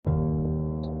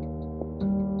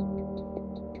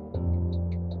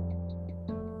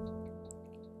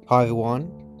Hi everyone,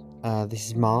 this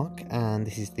is Mark, and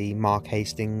this is the Mark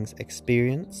Hastings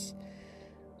Experience.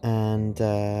 And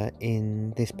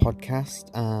in this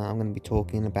podcast, I'm going to be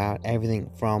talking about everything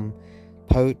from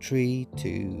poetry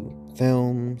to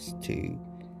films to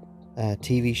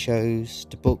TV shows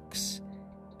to books,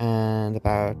 and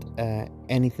about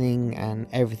anything and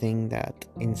everything that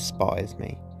inspires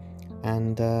me.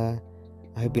 And I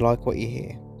hope you like what you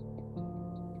hear.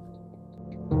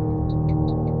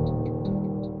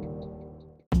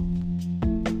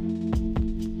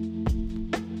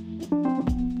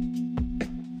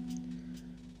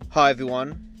 Hi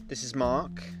everyone, this is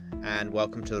Mark, and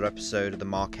welcome to another episode of the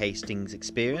Mark Hastings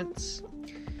Experience.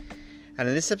 And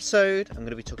in this episode, I'm going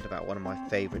to be talking about one of my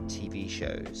favourite TV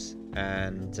shows.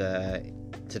 And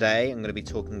today, I'm going to be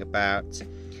talking about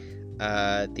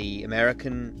the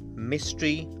American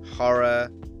mystery, horror,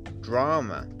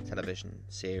 drama television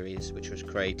series, which was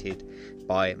created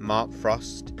by Mark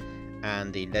Frost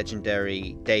and the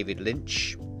legendary David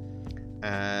Lynch.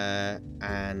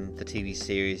 And the TV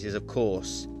series is, of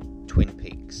course, Twin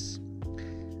Peaks,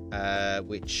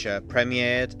 which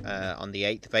premiered on the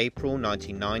 8th of April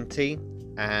 1990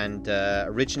 and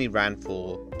originally ran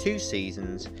for 2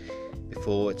 seasons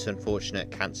before its unfortunate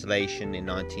cancellation in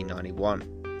 1991.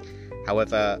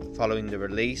 However, following the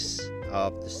release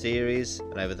of the series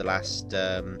and over the last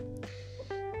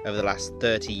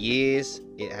 30 years,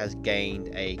 it has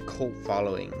gained a cult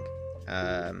following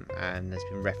and has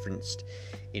been referenced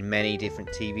in many different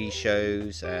TV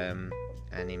shows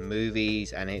and in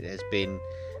movies, and it has been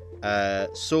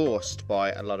sourced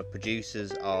by a lot of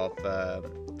producers of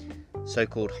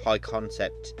so-called high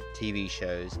concept TV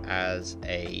shows as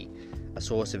a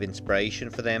source of inspiration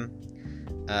for them,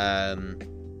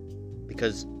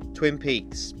 because Twin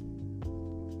Peaks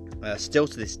still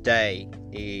to this day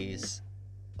is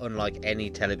unlike any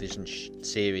television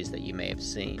series that you may have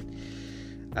seen.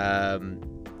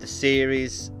 The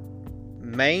series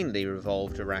mainly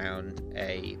revolved around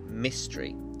a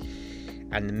mystery,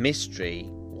 and the mystery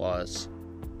was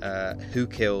who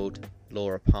killed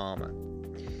Laura Palmer.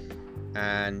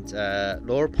 And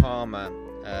Laura Palmer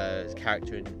is a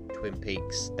character in Twin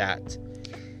Peaks that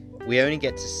we only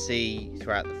get to see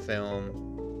throughout the film,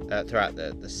 throughout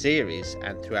the series,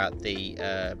 and throughout the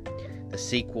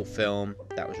sequel film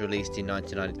that was released in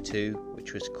 1992,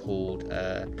 which was called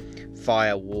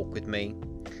Fire Walk With Me.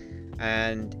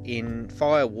 And in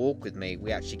Fire Walk With Me,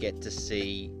 we actually get to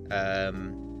see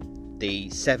the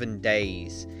 7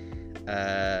 days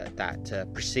that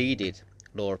preceded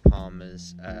Laura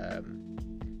Palmer's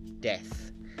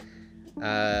death.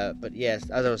 But yes,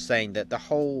 as I was saying, that the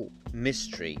whole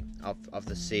mystery of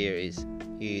the series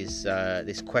is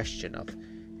this question of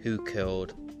who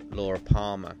killed Laura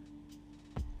Palmer.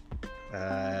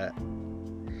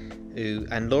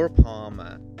 And Laura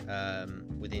Palmer,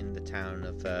 within the town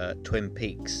of Twin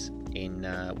Peaks in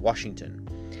Washington,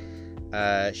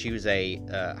 she was a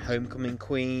homecoming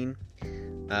queen,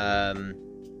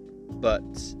 but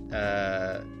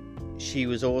she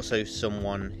was also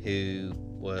someone who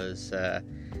was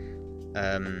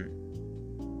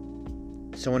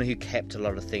someone who kept a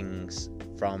lot of things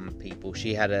from people.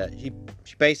 She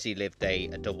basically lived a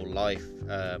double life.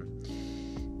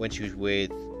 When she was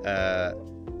with her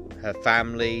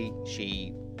family,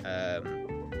 she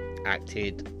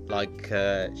acted like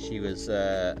she was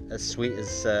as sweet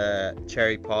as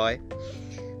cherry pie,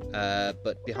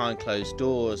 but behind closed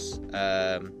doors,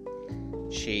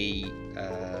 she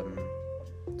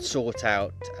sought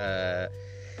out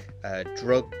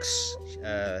drugs.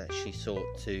 She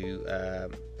sought to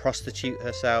prostitute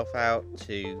herself out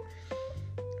to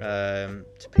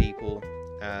people,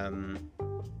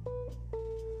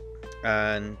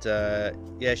 and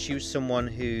she was someone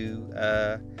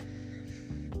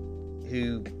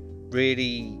who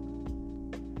really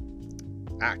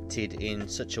acted in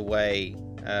such a way,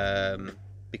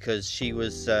 because she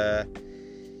was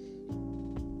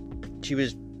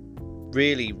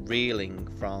really reeling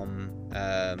from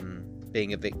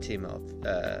being a victim of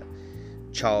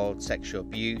child sexual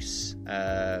abuse,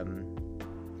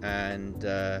 and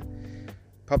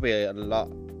probably a lot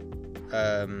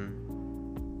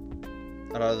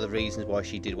of the reasons why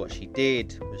she did what she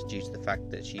did was due to the fact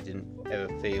that she didn't ever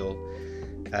feel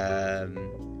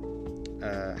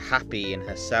happy in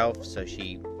herself. So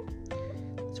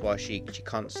that's why she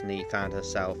constantly found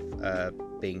herself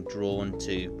being drawn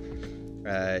to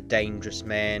dangerous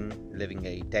men, living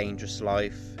a dangerous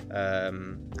life.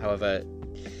 However,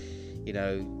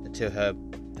 to her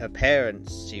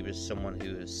parents, she was someone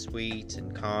who was sweet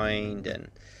and kind and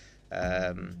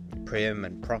prim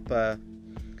and proper.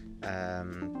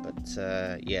 But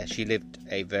she lived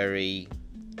a very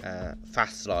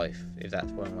fast life, if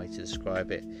that's one way to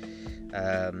describe it.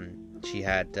 She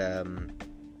had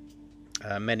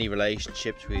many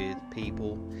relationships with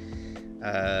people,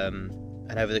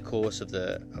 and over the course of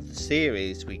the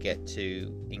series, we get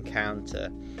to encounter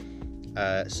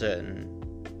certain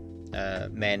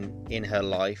men in her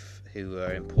life who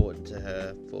are important to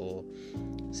her for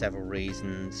several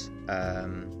reasons,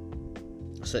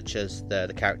 such as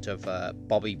the character of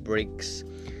Bobby Briggs,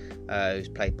 who's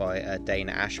played by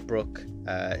Dana Ashbrook,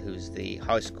 who's the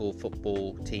high school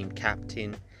football team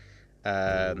captain.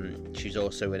 She's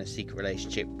also in a secret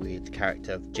relationship with the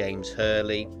character of James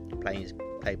Hurley, played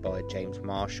by James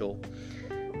Marshall,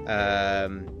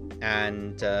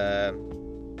 and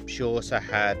she also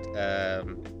had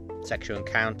sexual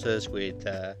encounters with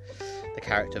the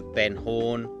character of Ben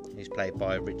Horn, who's played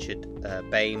by Richard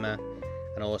Beymer,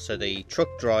 and also the truck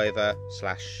driver /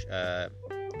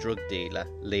 drug dealer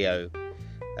Leo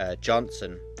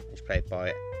Johnson, who's played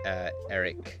by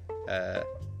Eric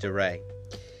DeRay.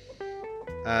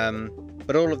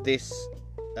 But all of this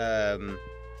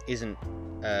isn't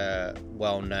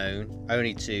well known,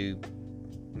 mainly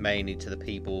to the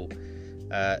people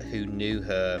who knew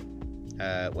her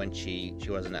when she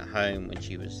wasn't at home, when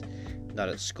she was not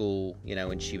at school,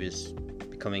 when she was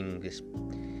becoming this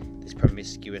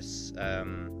promiscuous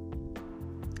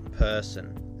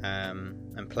person,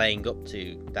 and playing up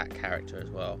to that character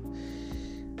as well.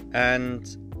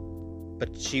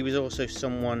 But she was also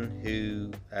someone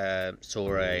who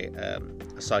saw a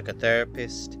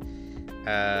psychotherapist,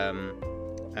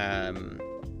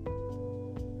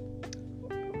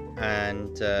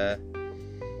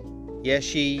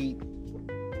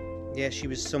 she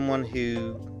was someone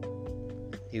who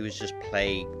was just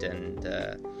plagued and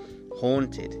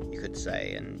haunted, you could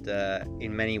say, and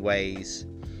in many ways,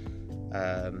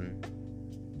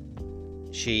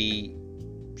 she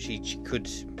could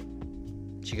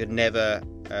never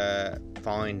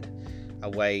find a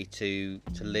way to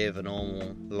live a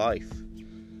normal life,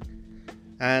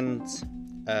 and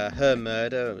her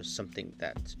murder was something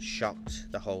that shocked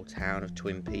the whole town of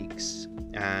Twin Peaks,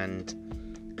 and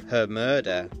her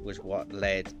murder was what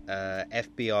led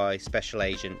FBI Special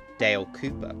Agent Dale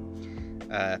Cooper,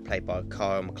 played by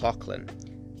Kyle MacLachlan,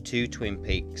 to Twin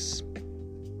Peaks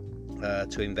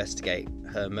to investigate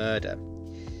her murder.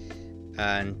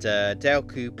 And Dale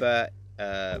Cooper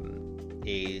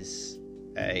he's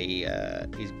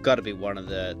got to be one of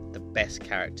the best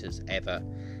characters ever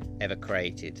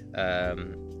created.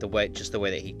 The way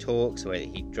that he talks, the way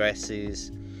that he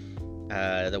dresses,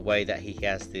 the way that he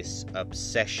has this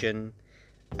obsession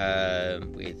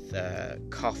with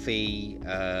coffee.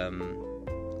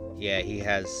 He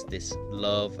has this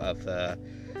love of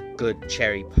good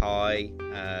cherry pie,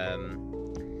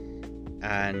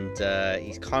 and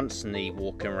he's constantly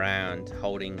walking around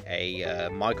holding a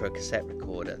micro cassette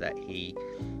recorder that he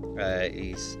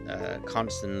is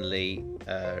constantly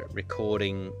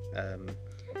recording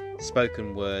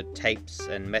spoken word tapes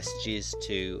and messages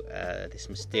to this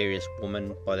mysterious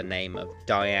woman by the name of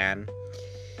Diane.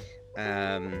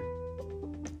 Kyle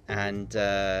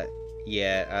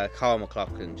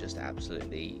MacLachlan just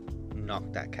absolutely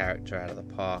knocked that character out of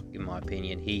the park, in my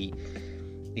opinion. He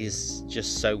is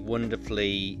just so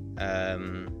wonderfully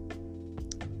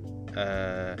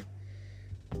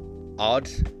odd,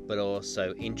 but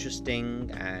also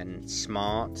interesting and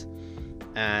smart,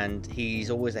 and he's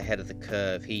always ahead of the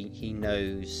curve. He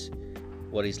knows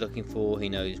what he's looking for, he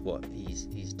knows what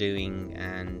he's doing,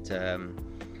 and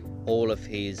all of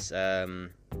his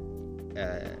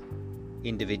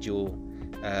individual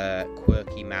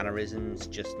quirky mannerisms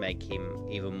just make him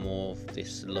even more of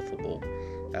this lovable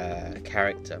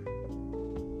character.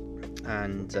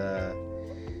 And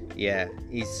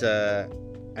he's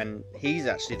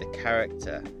actually the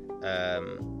character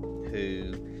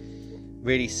who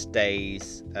really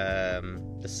stays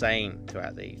the same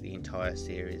throughout the entire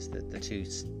series, the two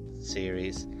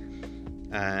series,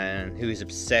 and who is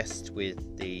obsessed with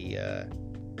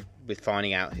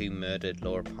finding out who murdered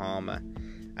Laura Palmer,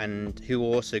 and who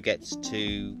also gets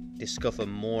to discover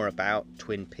more about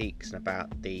Twin Peaks and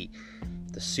about the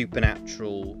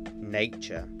supernatural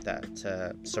nature that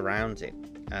surrounds it,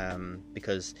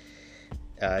 because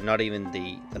not even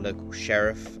the local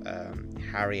sheriff,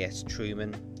 Harry S.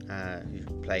 Truman, who's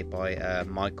played by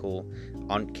Michael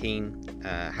Ontkean,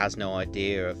 has no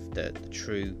idea of the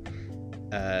true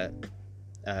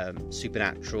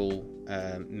supernatural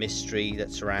mystery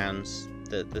that surrounds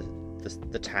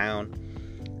the town,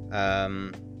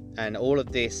 and all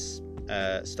of this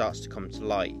starts to come to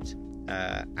light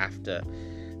after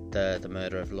the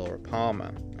murder of Laura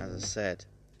Palmer, as I said.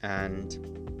 And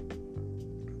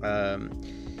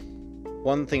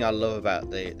One thing I love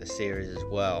about the series as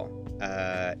well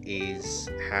is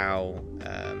how,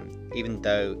 even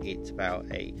though it's about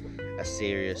a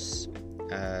serious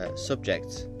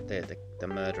subject, the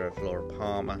murder of Laura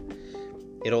Palmer,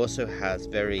 it also has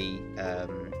very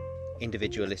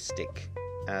individualistic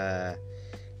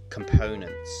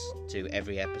components to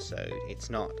every episode.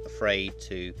 It's not afraid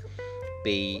to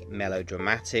be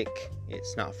melodramatic.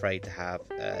 It's not afraid to have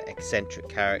eccentric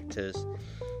characters.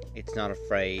 It's not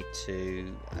afraid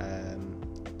to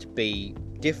be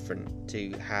different,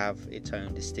 to have its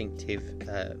own distinctive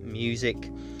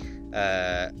music,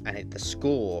 and the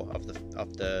score of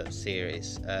the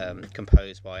series,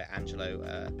 composed by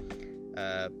Angelo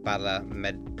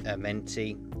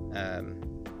Badalamenti,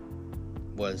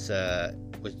 was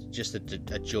just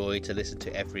a joy to listen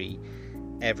to every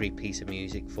piece of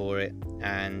music for it,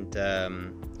 and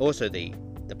also the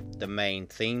main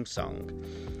theme song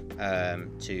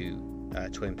to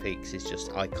Twin Peaks is just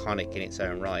iconic in its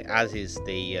own right, as is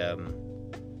the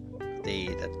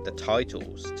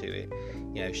titles to it,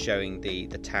 showing the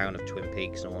town of Twin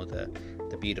Peaks and all the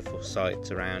beautiful sights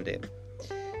around it.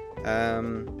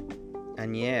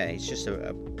 And yeah, it's just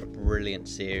a brilliant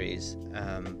series,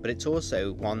 but it's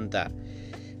also one that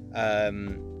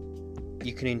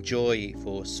you can enjoy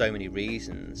for so many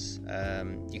reasons.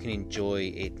 You can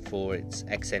enjoy it for its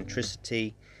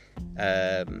eccentricity,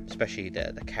 especially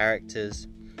the characters.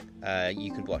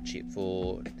 You could watch it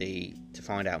to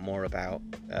find out more about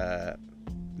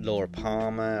Laura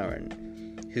Palmer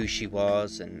and who she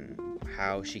was and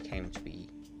how she came to be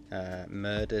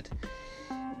murdered.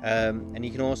 And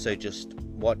you can also just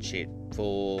watch it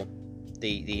for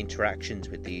the interactions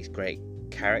with these great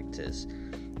characters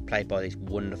played by these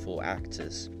wonderful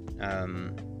actors.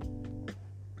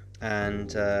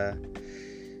 It's a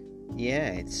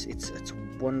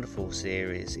wonderful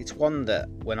series. It's one that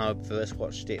when I first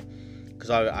watched it, because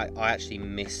I actually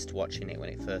missed watching it when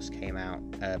it first came out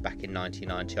back in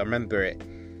 1990. I remember it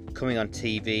coming on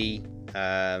TV,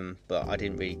 but I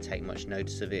didn't really take much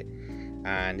notice of it.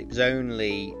 And it was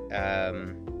only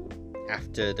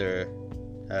after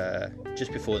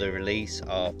just before the release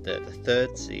of the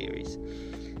third series,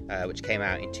 which came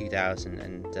out in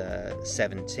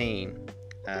 2017,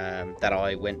 that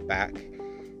I went back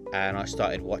and I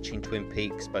started watching Twin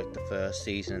Peaks, both the first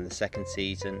season and the second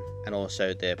season, and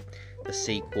also the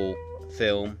sequel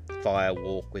film Fire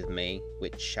Walk with Me,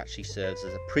 which actually serves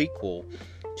as a prequel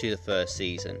to the first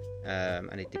season,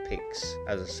 and it depicts,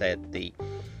 as I said, the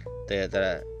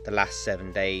last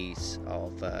 7 days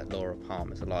of Laura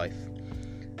Palmer's life.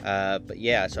 But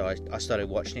yeah, so I started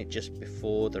watching it just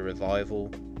before the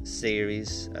revival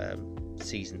series,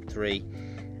 season 3,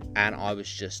 and I was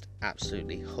just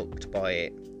absolutely hooked by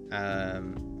it.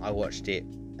 I watched it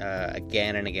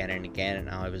again and again and again, and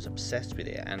I was obsessed with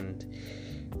it, and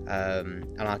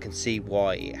I can see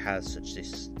why it has such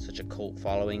a cult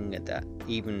following, that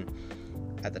even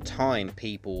at the time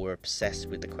people were obsessed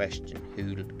with the question,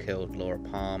 who killed Laura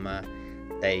Palmer.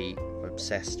 They were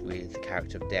obsessed with the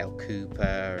character of Dale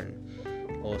Cooper, and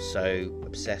also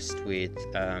obsessed with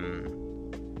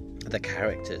the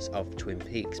characters of Twin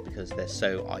Peaks because they're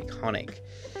so iconic.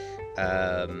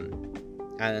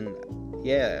 And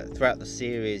yeah, throughout the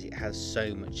series it has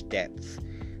so much depth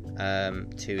to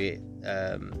it.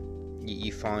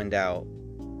 You find out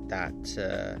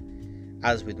that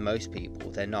as with most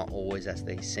people, they're not always as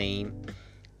they seem,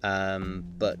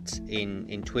 but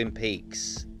in Twin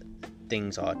Peaks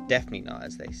things are definitely not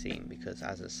as they seem, because,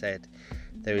 as I said,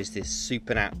 there is this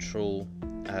supernatural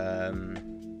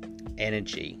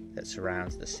energy that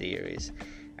surrounds the series,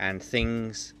 and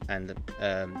things that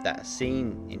are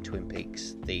seen in Twin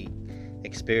Peaks, the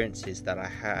experiences that I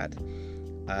had,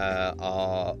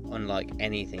 are unlike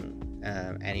anything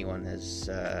anyone has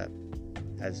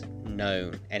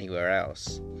known anywhere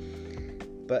else.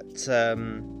 But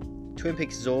Twin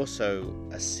Peaks is also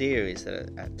a series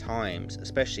that at times,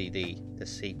 especially the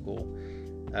sequel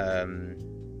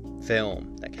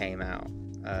film that came out,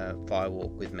 Fire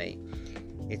Walk with Me,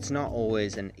 it's not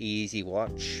always an easy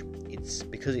watch. It's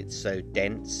because it's so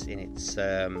dense in its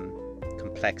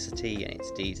complexity and its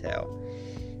detail.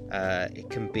 It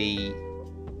can be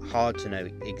hard to know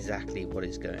exactly what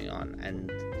is going on, and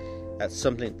that's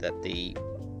something that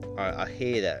I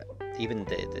hear that even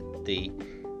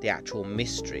the actual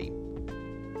mystery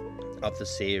of the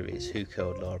series, who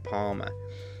killed Laura Palmer,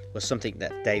 was something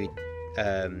that David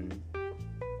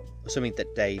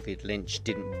Lynch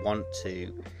didn't want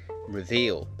to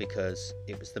reveal, because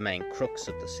it was the main crux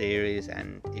of the series,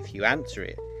 and if you answer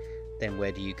it, then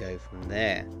where do you go from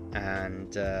there?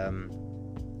 And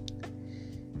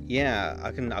yeah,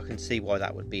 I can see why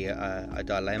that would be a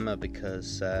dilemma,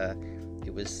 because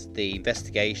it was the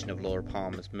investigation of Laura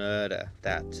Palmer's murder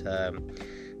that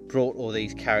brought all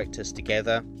these characters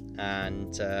together,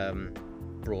 and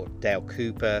brought Dale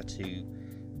Cooper to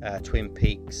Twin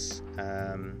Peaks,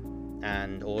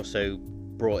 and also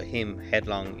brought him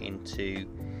headlong into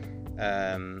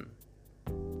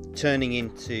turning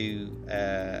into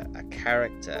a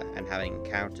character and having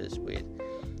encounters with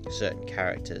certain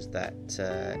characters that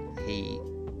he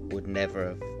would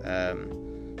never have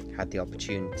had the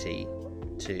opportunity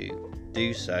to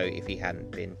do so if he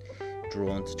hadn't been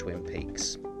drawn to Twin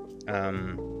Peaks.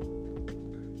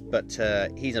 But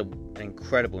he's an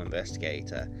incredible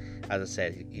investigator. As I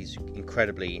said, he's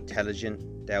incredibly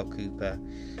intelligent, Dale Cooper,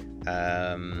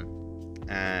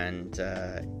 and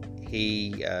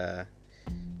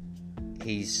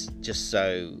he's just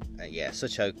so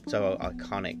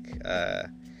iconic.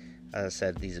 As I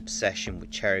said, his obsession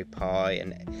with cherry pie,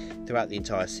 and throughout the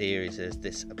entire series there's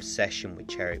this obsession with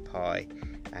cherry pie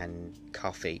and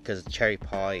coffee, because cherry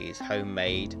pie is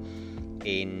homemade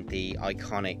in the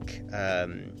iconic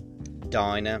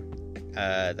diner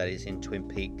that is in Twin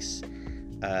Peaks,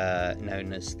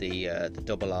 known as the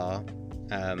Double R,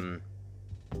 and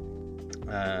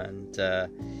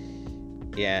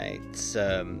it's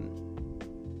the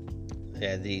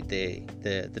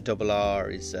Double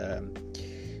R is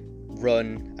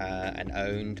run and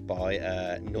owned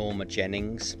by Norma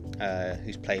Jennings,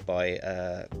 who's played by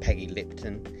Peggy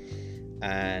Lipton,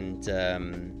 and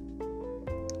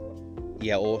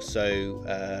also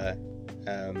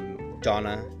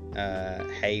Donna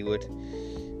Hayward,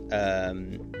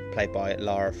 played by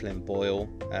Lara Flynn Boyle,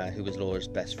 who was Laura's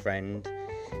best friend.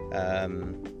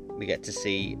 We get to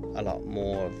see a lot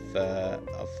more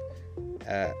of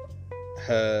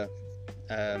her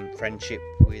friendship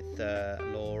with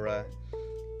Laura.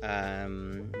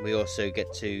 We also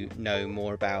get to know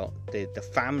more about the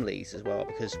families as well,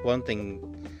 because one thing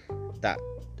that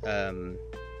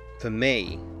for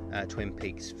me Twin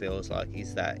Peaks feels like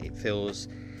is that it feels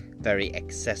very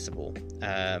accessible,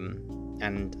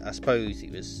 and I suppose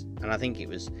I think it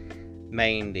was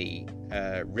mainly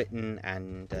written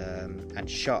and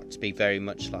shot to be very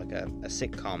much like a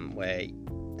sitcom, where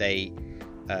they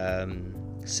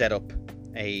set up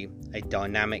a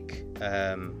dynamic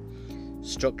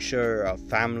structure of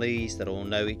families that all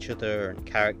know each other, and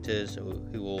characters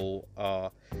who all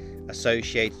are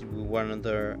associated with one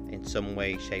another in some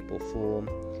way, shape or form,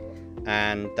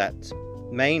 and that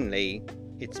mainly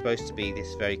it's supposed to be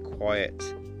this very quiet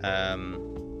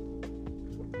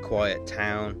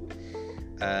town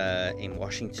in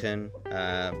Washington,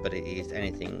 but it is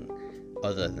anything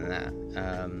other than that,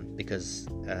 because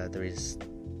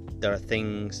there are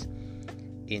things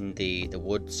in the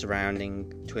woods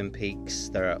surrounding Twin Peaks.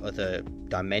 There are other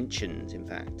dimensions, in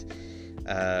fact,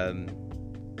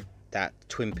 that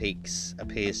Twin Peaks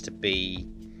appears to be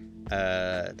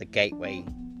the gateway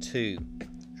to,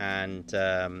 and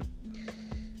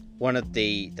one of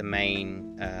the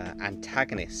main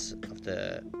antagonists of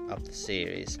the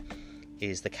series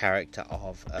is the character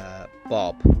of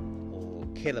Bob, or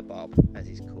Killer Bob as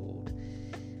he's called,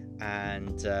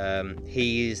 and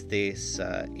he is this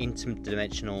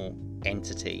interdimensional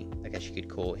entity, I guess you could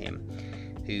call him,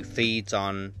 who feeds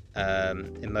on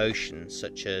emotions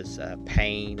such as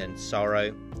pain and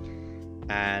sorrow,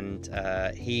 and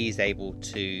he is able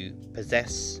to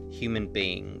possess human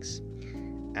beings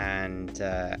and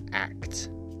act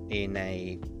in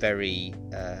a very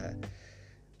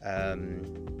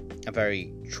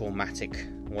traumatic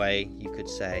way, you could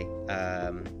say.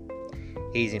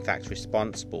 He's in fact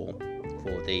responsible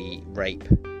for the rape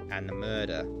and the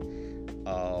murder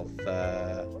of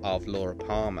Laura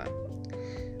Palmer.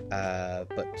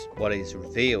 But what is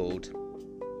revealed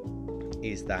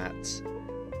is that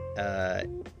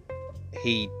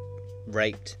he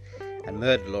raped and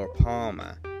murdered Laura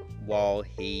Palmer while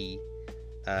he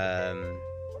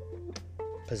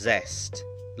possessed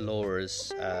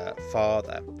Laura's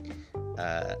father,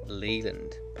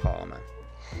 Leland Palmer.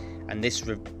 And this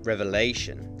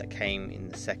revelation that came in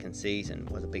the second season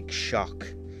was a big shock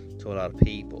to a lot of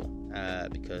people,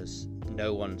 because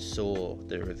no one saw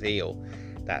the reveal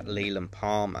that Leland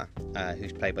Palmer,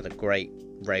 who's played by the great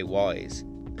Ray Wise,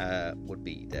 would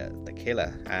be the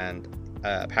killer. And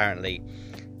apparently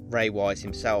Ray Wise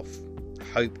himself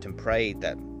hoped and prayed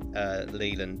that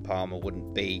Leland Palmer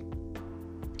wouldn't be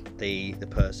the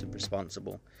person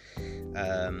responsible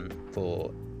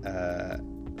for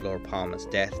Laura Palmer's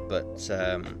death, but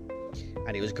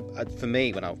and it was, for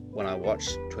me, when I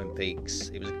watched Twin Peaks,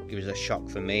 it was a shock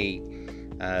for me,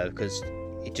 because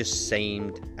it just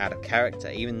seemed out of character,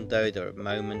 even though there were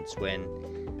moments when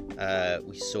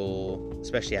we saw,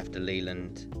 especially after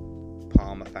Leland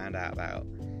Palmer found out about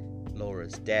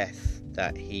Laura's death,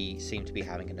 that he seemed to be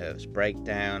having a nervous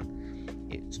breakdown.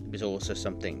 It was also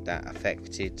something that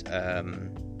affected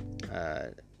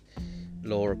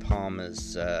Laura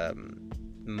Palmer's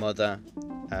mother,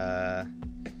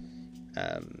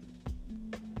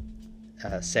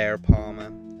 Sarah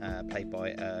Palmer, played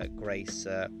by Grace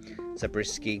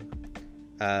Zabriskie.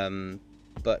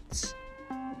 But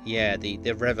yeah,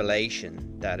 the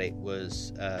revelation that it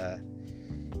was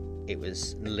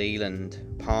Leland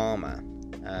Palmer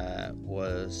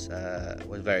was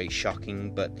very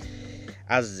shocking. But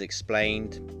as is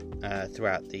explained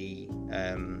throughout the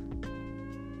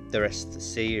rest of the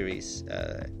series,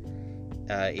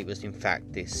 it was in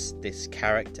fact this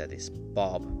character, this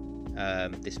Bob,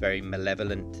 this very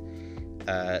malevolent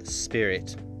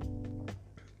spirit,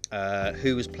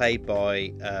 who was played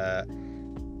by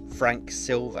Frank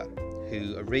Silver,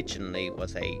 who originally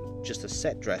was just a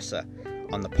set dresser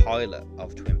on the pilot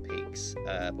of Twin Peaks,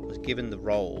 but was given the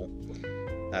role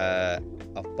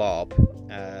of Bob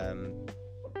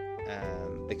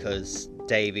because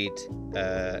David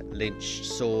Lynch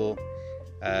saw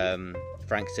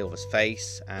Frank Silver's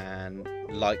face and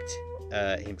liked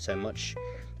him so much.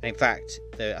 And in fact,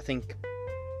 I think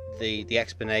the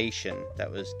explanation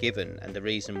that was given and the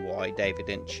reason why David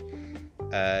Lynch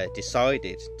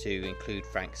decided to include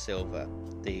Frank Silver,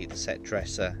 the set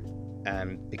dresser,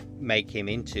 and make him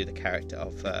into the character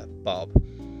of Bob,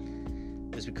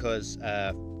 was because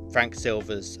Frank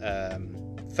Silver's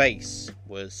face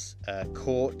was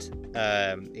caught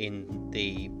in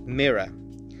the mirror,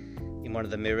 in one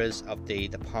of the mirrors of the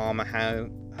Palmer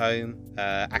home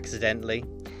accidentally.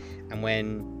 And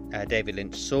when David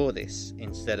Lynch saw this,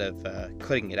 instead of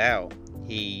cutting it out,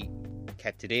 he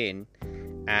kept it in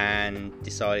and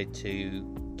decided to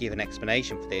give an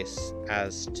explanation for this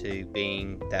as to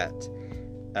being that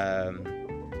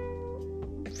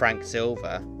Frank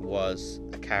Silver was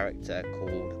a character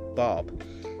called Bob.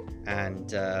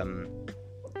 And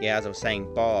as I was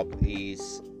saying, Bob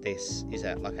is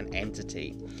like an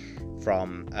entity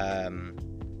from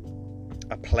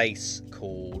a place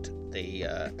called the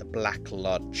Black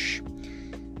Lodge,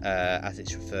 as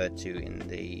it's referred to in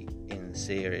the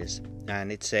series,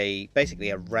 and it's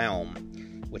basically a realm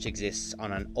which exists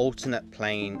on an alternate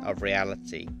plane of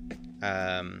reality,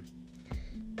 and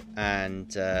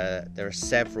there are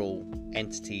several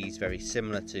entities very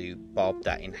similar to Bob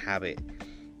that inhabit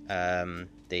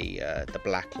the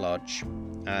Black Lodge,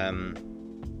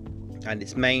 and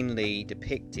it's mainly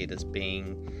depicted as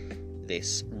being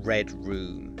this red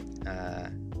room.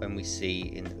 When we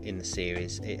see in the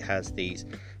series, it has these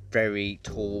very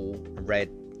tall red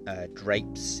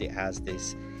drapes. It has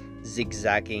this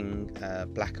zigzagging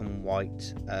black and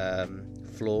white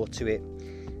floor to it,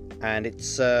 and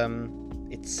it's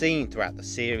seen throughout the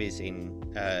series in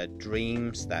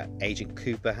dreams that Agent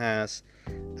Cooper has,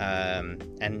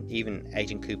 and even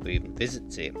Agent Cooper even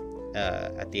visits it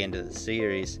at the end of the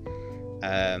series,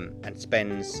 and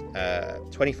spends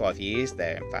 25 years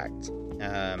there, in fact,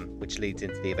 which leads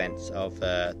into the events of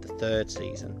the third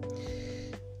season.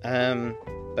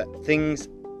 But things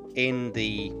in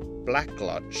the Black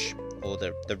Lodge, or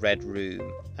the Red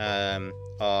Room,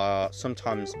 are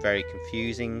sometimes very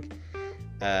confusing,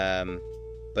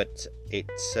 but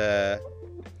it's a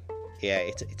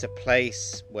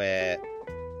place where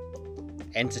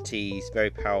entities, very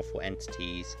powerful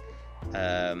entities,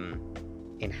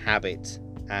 inhabit,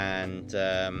 and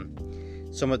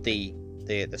some of the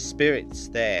spirits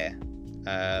there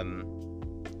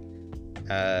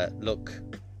look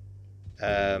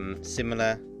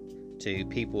similar to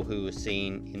people who are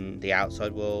seen in the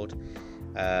outside world,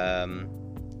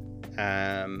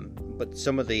 but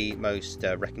some of the most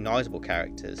recognizable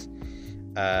characters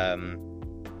are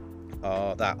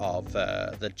that of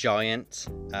the Giant,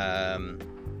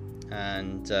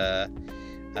 and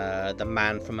the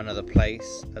Man from Another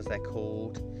Place, as they're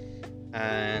called,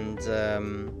 and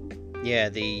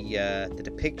the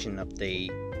depiction of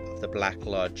the Black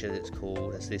Lodge, as it's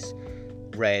called, as this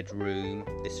red room,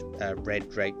 this red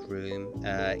draped room,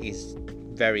 is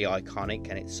very iconic,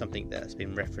 and it's something that's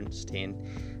been referenced in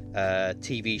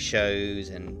TV shows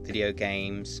and video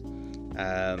games,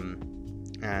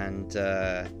 and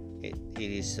it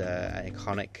is an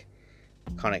iconic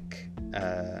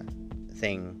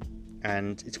thing,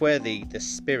 and it's where the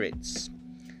spirits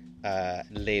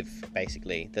live,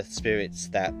 basically, the spirits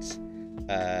that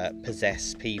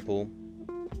possess people,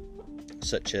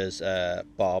 such as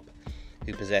Bob,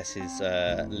 who possesses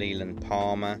Leland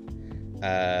Palmer,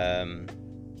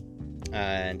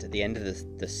 And at the end of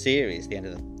the series, the end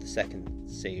of the second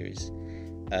series,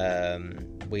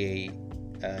 we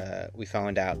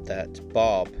find out that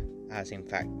Bob has in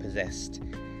fact possessed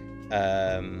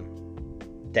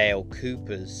Dale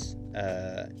Cooper's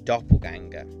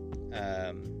doppelganger.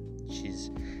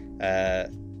 She's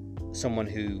someone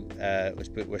who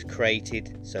was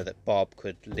created so that Bob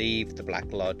could leave the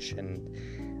Black Lodge and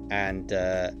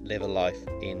live a life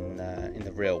in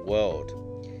the real world.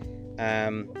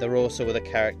 There are also other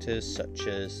characters such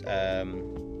as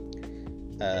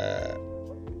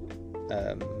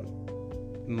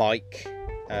Mike,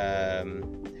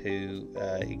 who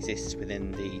exists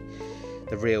within the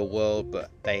real world, but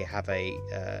they have a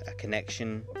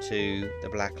connection to the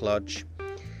Black Lodge.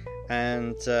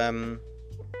 And so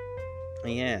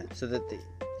that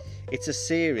it's a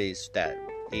series that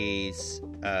is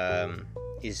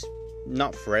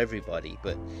not for everybody,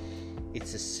 but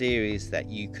it's a series that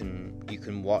you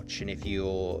can watch, and if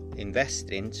you're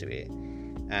invested into it,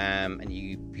 and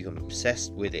you become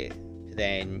obsessed with it,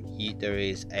 then there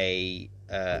is an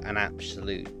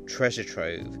absolute treasure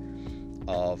trove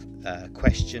of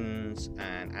questions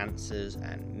and answers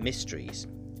and mysteries.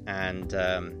 And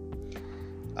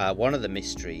one of the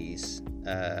mysteries,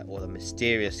 or the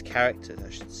mysterious characters, I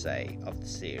should say, of the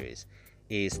series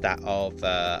is that of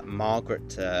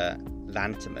Margaret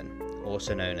Lanterman,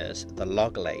 also known as the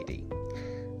Log Lady,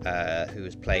 who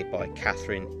is played by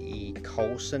Catherine E.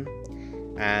 Coulson.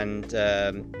 And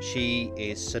she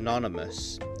is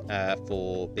synonymous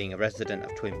for being a resident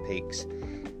of Twin Peaks,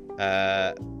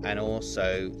 and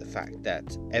also the fact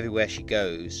that everywhere she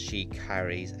goes she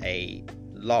carries a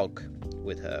log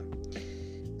with her.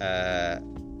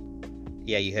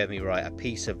 Yeah, you heard me right, a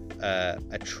piece of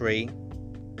a tree,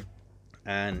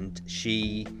 and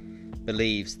she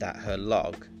believes that her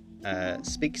log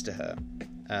speaks to her,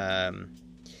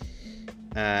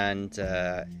 and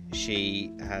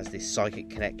she has this psychic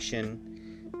connection,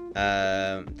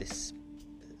 this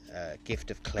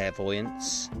gift of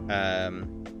clairvoyance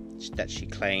that she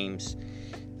claims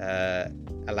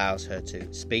allows her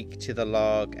to speak to the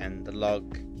log, and the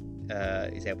log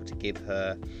is able to give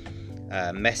her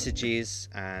messages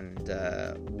and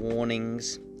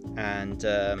warnings. And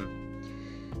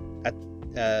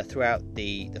throughout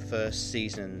the first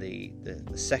season,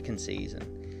 the second season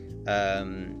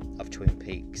of Twin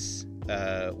Peaks,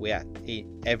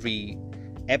 every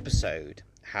episode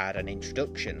had an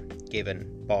introduction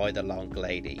given by the Log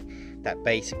Lady that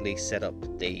basically set up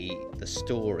the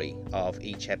story of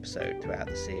each episode throughout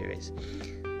the series.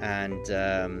 And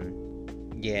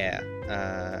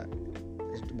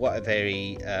what a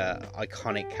very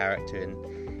iconic character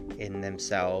in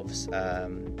themselves,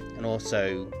 and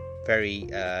also very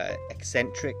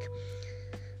eccentric,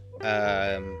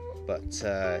 but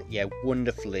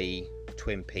wonderfully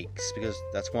Twin Peaks, because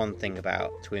that's one thing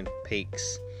about Twin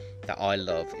Peaks that I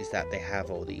love, is that they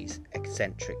have all these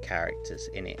eccentric characters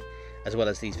in it, as well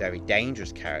as these very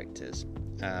dangerous characters.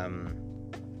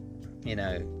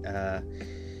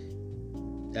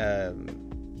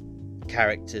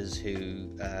 Characters who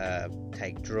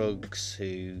take drugs,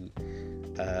 who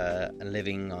are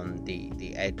living on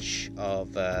the edge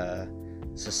of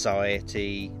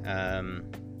society,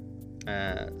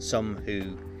 some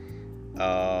who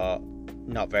are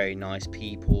not very nice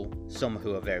people, some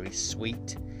who are very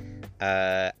sweet,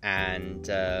 and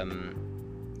they're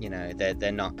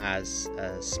not as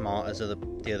smart as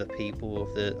the other people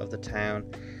of the town,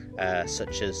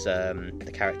 such as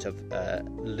the character of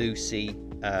Lucy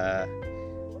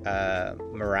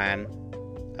Moran,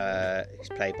 who's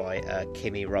played by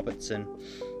Kimmy Robertson,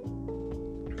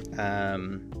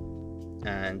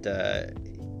 and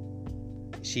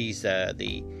she's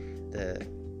the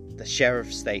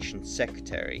sheriff station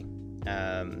secretary,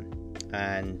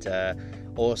 and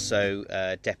also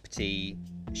Deputy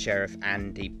Sheriff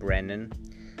Andy Brennan,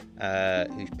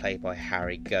 who's played by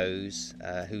Harry Goes,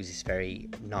 who's this very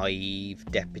naive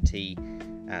deputy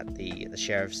at the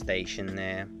sheriff's station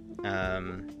there.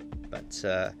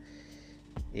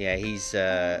 He's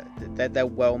they're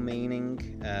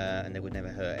well-meaning, and they would never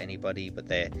hurt anybody, but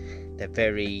they're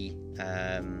very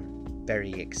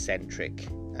very eccentric,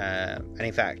 and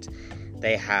in fact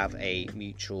they have a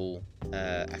mutual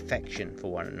affection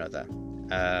for one another,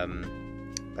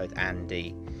 both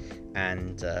Andy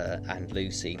and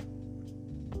Lucy.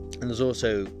 And there's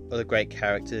also other great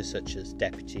characters such as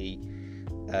Deputy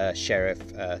Sheriff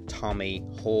Tommy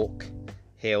Hawk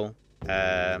Hill,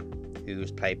 who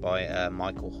was played by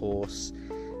Michael Horse,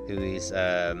 who is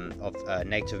of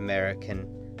Native American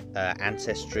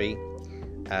ancestry,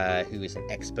 who is an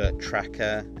expert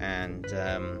tracker and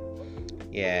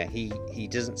yeah, he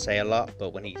doesn't say a lot,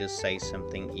 but when he does say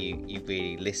something, you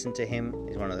really listen to him.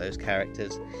 He's one of those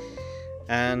characters.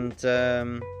 And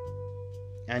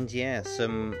yeah,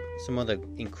 some other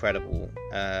incredible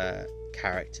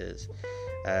characters,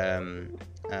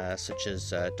 such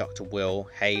as Dr. Will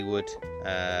Haywood,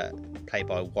 played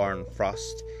by Warren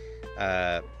Frost,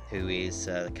 who is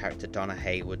the character Donna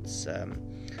Haywood's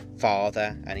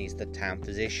father, and he's the town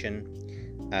physician.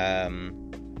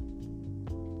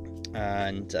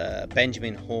 And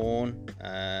Benjamin Horne,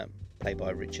 played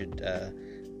by Richard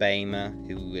Beymer,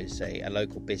 who is a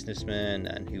local businessman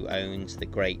and who owns the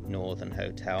Great Northern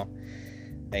Hotel.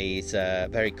 He's a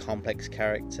very complex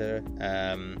character,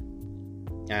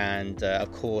 and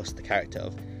of course the character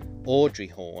of Audrey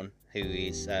Horne, who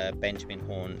is Benjamin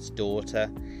Horne's daughter,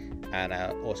 and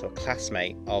also a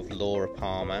classmate of Laura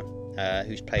Palmer,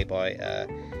 who's played by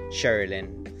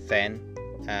Sherilyn Fenn,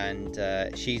 and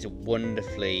she's a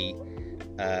wonderfully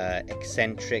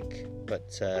eccentric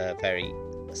but very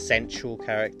sensual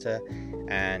character,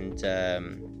 and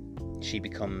she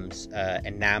becomes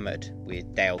enamoured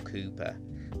with Dale Cooper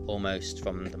almost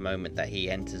from the moment that he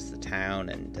enters the town.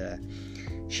 And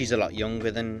she's a lot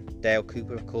younger than Dale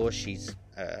Cooper, of course. She's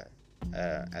at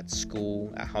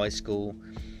high school,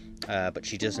 but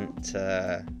she doesn't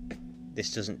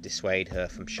this doesn't dissuade her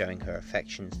from showing her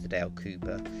affections to Dale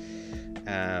Cooper.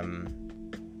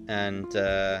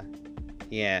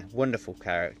 Yeah, wonderful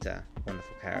character.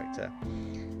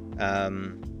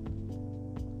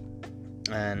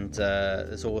 And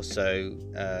there's also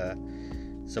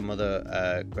some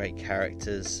other great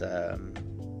characters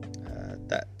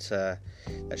that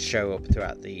show up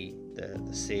throughout the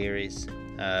series,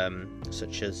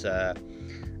 such as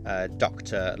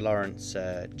Dr. Lawrence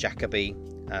Jacoby,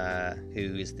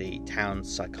 who is the town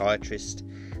psychiatrist,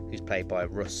 who's played by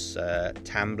Russ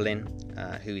Tamblyn,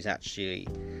 who is actually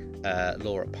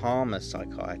Laura Palmer's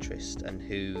psychiatrist, and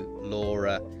who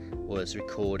Laura was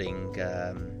recording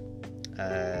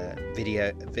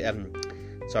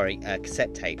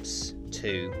cassette tapes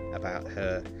to about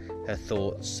her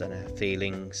thoughts and her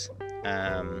feelings.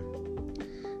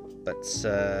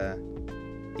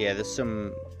 There's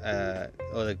some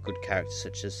other good characters,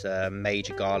 such as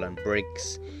Major Garland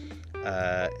Briggs,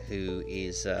 who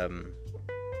is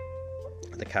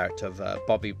the character of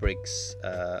Bobby Briggs'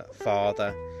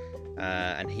 father,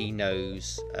 and he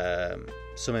knows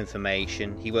some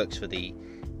information. He works for the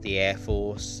Air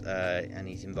Force, and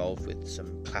he's involved with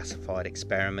some classified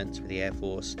experiments with the Air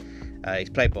Force.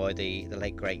 He's played by the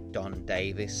late great Don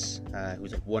Davis,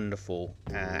 who's a wonderful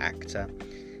actor.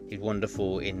 He's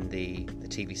wonderful in the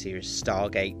TV series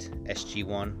Stargate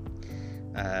SG-1,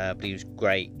 but he was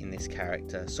great in this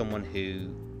character. Someone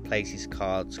who plays his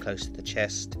cards close to the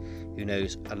chest, who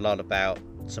knows a lot about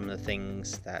some of the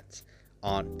things that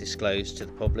aren't disclosed to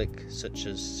the public, such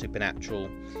as supernatural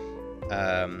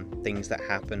things that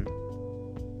happen.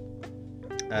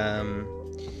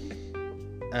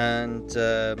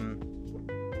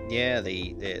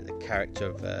 The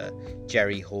character of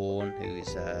Jerry Horne, who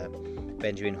is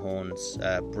Benjamin Horne's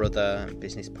brother and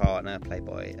business partner, played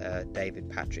by David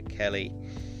Patrick Kelly.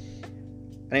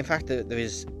 And in fact, there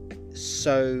is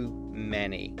so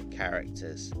many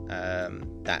characters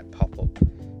that pop up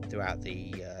throughout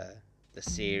the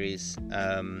series,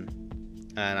 and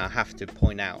I have to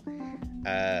point out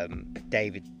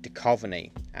David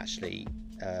Duchovny actually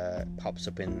pops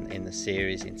up in the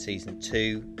series in season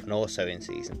 2 and also in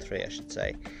season 3, I should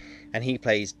say, and he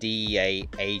plays DEA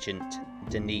agent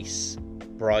Denise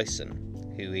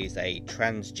Bryson, who is a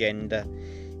transgender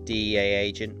DEA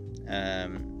agent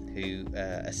who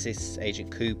assists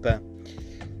Agent Cooper,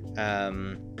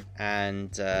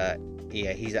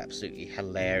 he's absolutely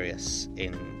hilarious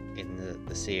in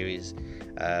the series.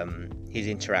 His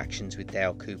interactions with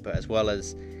Dale Cooper, as well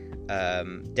as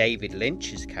David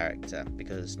Lynch's character,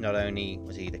 because not only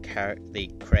was he the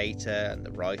creator and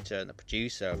the writer and the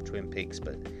producer of Twin Peaks,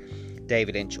 but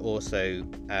David Lynch also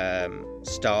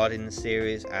starred in the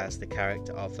series as the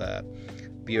character of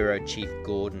Bureau Chief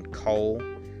Gordon Cole,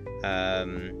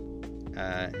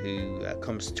 who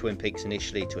comes to Twin Peaks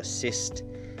initially to assist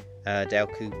Dale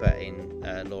Cooper in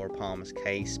Laura Palmer's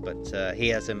case, but he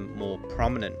has a more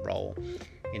prominent role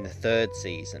in the 3rd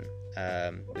season,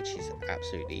 which is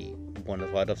absolutely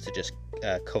wonderful. I'd love to just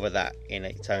cover that in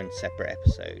its own separate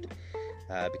episode,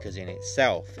 because in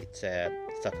itself it's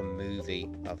like a movie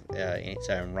in its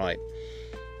own right.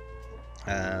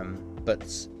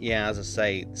 But yeah, as I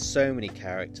say, so many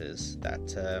characters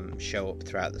that show up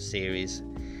throughout the series,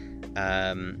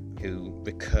 who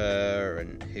recur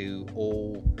and who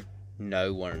all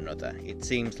know one another. It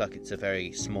seems like it's a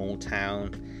very small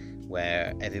town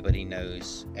where everybody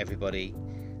knows everybody,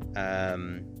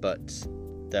 but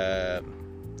the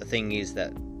thing is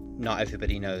that not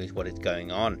everybody knows what is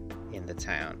going on in the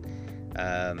town,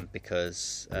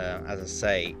 because as I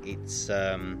say, it's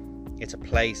a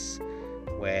place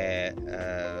where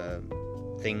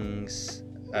things,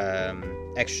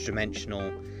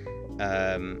 extra-dimensional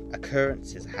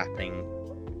occurrences are happening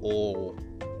all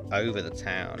over the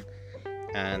town,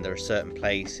 and there are certain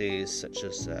places such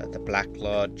as the Black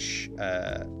Lodge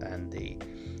and the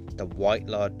White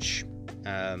Lodge,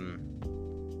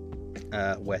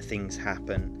 where things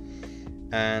happen,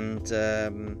 and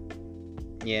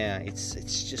it's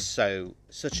just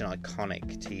such an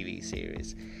iconic TV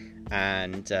series,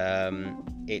 and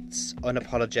it's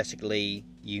unapologetically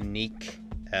unique.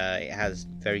 It has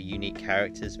very unique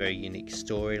characters, very unique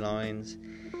storylines,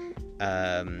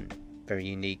 very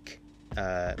unique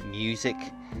music,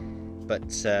 but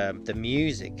the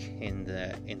music in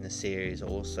the series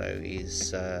also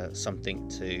is something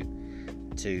to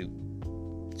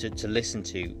listen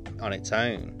to on its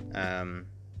own.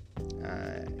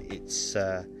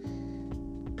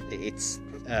 Its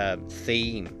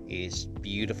theme is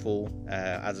beautiful,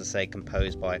 as I say,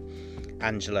 composed by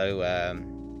Angelo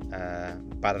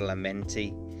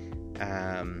Badalamenti,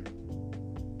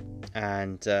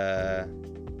 and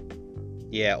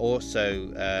also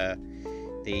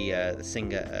the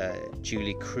singer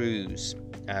Julie Cruz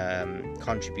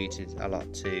contributed a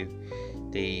lot to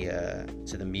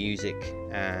the music,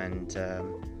 and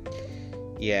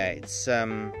it's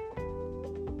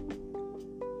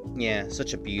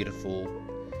such a beautiful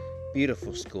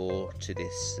score to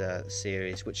this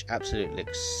series, which absolutely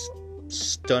looks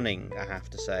stunning, I have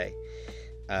to say.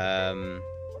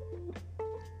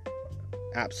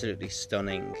 Absolutely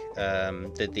stunning.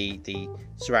 The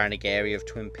surrounding area of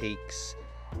Twin Peaks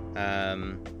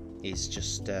is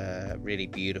just really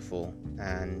beautiful,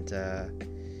 and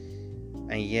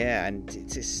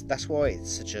that's why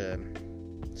it's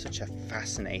such a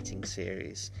fascinating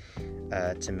series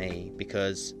to me,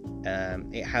 because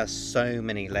it has so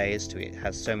many layers to it,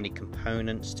 has so many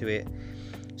components to it,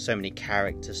 so many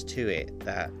characters to it,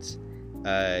 that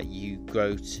you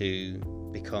grow to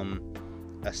become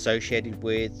associated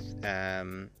with,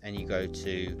 and you go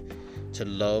to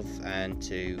love and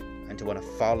to want to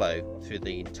follow through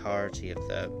the entirety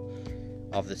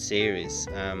of the series,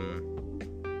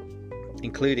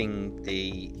 including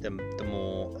the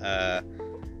more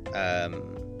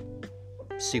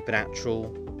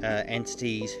supernatural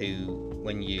entities who,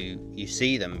 when you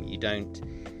see them, you don't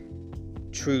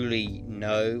truly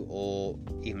know or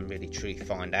even really truly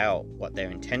find out what their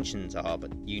intentions are,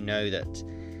 but you know that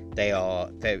they are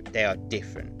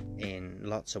different in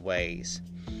lots of ways.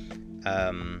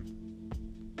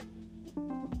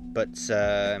 But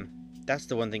that's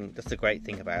the great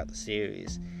thing about the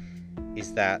series,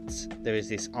 is that there is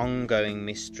this ongoing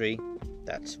mystery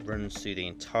that runs through the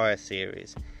entire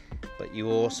series, but you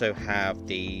also have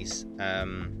these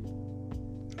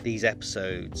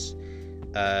episodes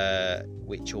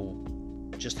which will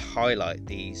just highlight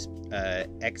these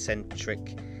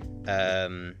eccentric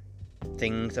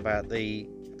things about the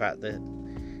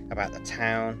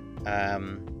town,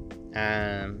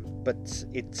 but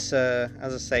it's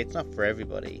as I say, it's not for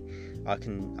everybody. I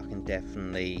can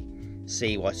definitely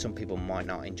see why some people might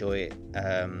not enjoy it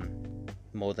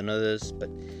more than others, but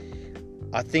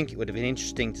I think it would have been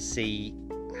interesting to see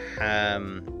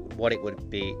what it would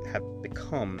have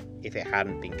become if it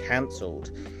hadn't been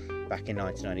cancelled back in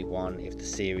 1991, if the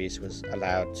series was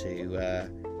allowed to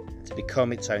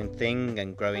become its own thing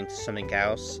and grow into something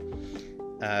else,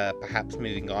 perhaps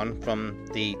moving on from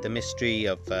the mystery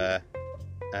of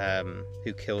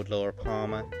who killed Laura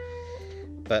Palmer.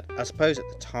 But I suppose at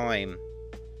the time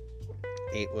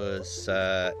it was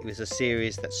a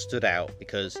series that stood out,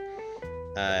 because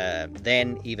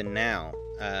then, even now,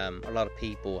 a lot of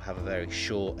people have a very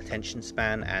short attention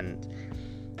span, and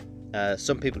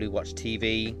some people who watch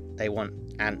TV, they want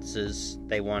answers,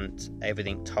 they want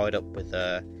everything tied up with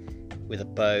a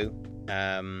bow.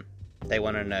 They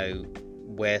want to know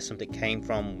where something came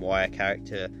from, why a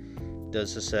character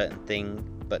does a certain thing.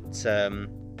 But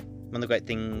one of the great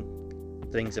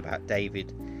things about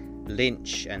David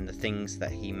Lynch and the things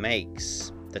that he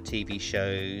makes, the TV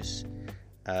shows,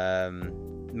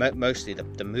 mostly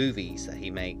the movies that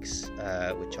he makes,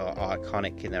 which are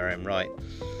iconic in their own right,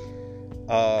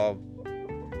 are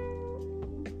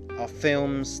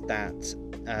films that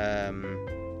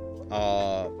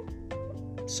are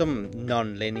some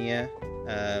non-linear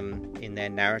in their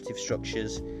narrative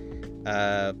structures,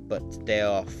 but they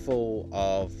are full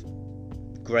of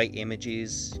great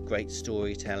images, great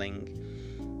storytelling,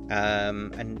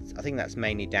 And I think that's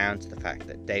mainly down to the fact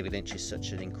that David Lynch is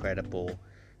such an incredible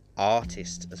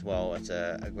artist as well as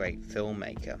a great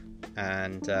filmmaker,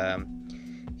 and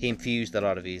he infused a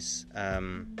lot of his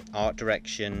art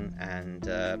direction and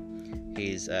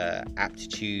his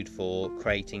aptitude for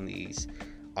creating these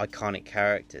iconic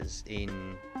characters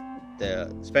in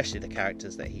especially the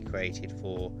characters that he created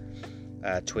for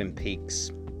Twin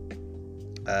Peaks,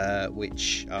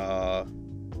 which are,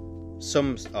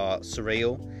 some are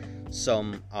surreal,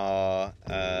 some are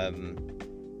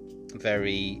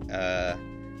very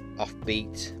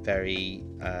offbeat, very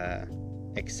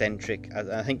eccentric.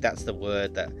 I think that's the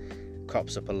word that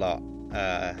crops up a lot.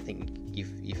 I think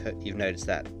you've noticed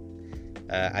that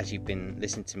as you've been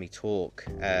listening to me talk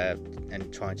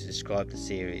and trying to describe the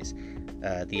series,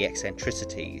 the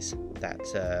eccentricities that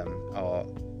are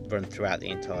run throughout the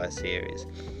entire series,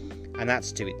 and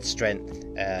that's to its strength,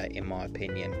 in my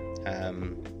opinion,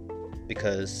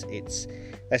 because this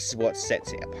is what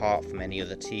sets it apart from any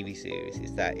other TV series,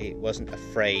 is that it wasn't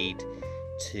afraid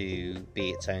to be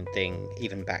its own thing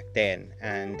even back then,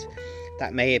 and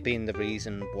that may have been the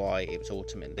reason why it was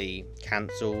ultimately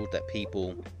cancelled, that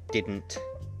people didn't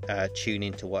tune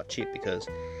in to watch it, because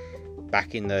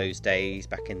back in those days,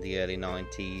 back in the early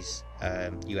 90s,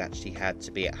 you actually had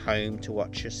to be at home to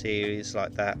watch a series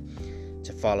like that,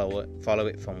 to follow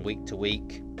it from week to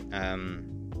week,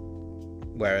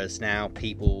 whereas now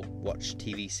people watch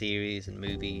TV series and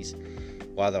movies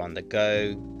while they're on the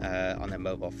go, on their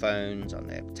mobile phones, on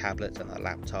their tablets, on their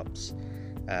laptops,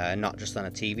 not just on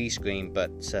a TV screen.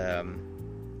 But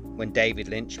when David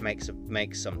Lynch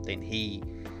makes something, he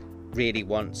really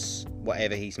wants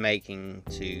whatever he's making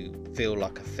to feel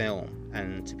like a film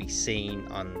and to be seen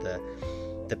on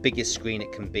the biggest screen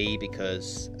it can be,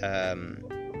 because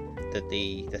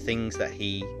the things that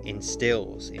he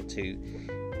instills into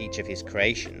each of his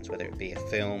creations, whether it be a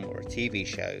film or a TV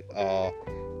show, are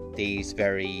these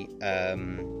very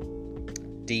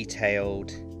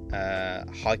detailed,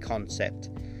 high concept,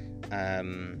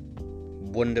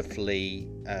 wonderfully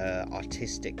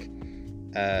artistic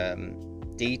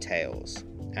details.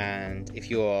 And if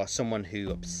you are someone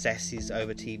who obsesses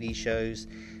over TV shows,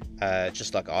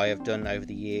 just like I have done over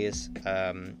the years,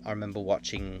 I remember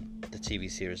watching the TV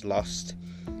series Lost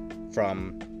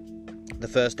from the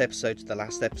first episode to the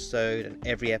last episode, and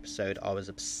every episode I was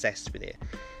obsessed with it.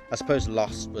 I suppose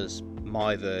Lost was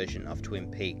my version of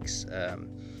Twin Peaks,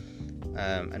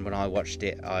 and when I watched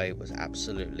it, I was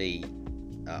absolutely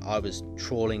I was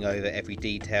trawling over every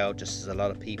detail, just as a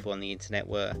lot of people on the internet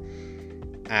were.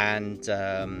 And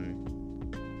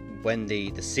when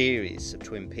the series of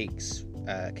Twin Peaks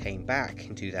came back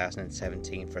in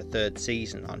 2017 for a third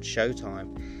season on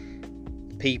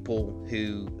Showtime, people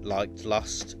who liked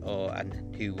Lost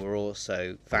and who were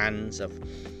also fans of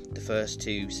the first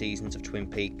two seasons of Twin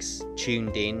Peaks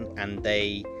tuned in, and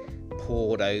they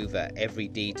pored over every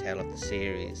detail of the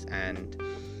series and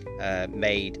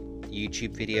made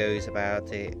YouTube videos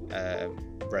about it,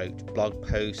 wrote blog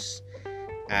posts,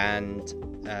 and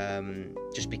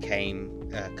just became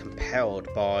compelled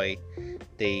by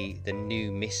the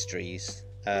new mysteries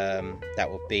that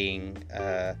were being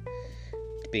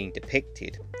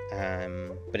depicted.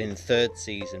 But in the third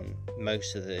season,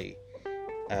 most of the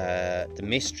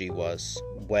mystery was,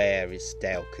 where is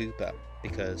Dale Cooper?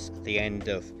 Because at the end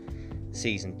of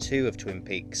season 2 of Twin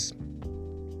Peaks,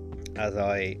 as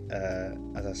I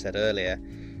said earlier,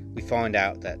 we find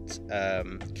out that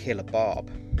Killer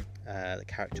Bob, the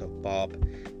character of Bob,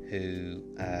 who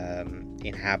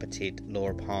inhabited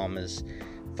Laura Palmer's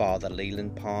father,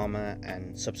 Leland Palmer,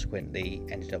 and subsequently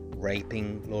ended up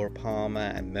raping Laura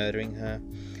Palmer and murdering her.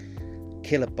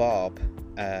 Killer Bob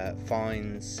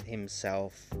finds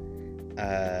himself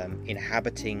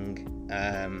inhabiting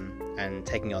and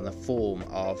taking on the form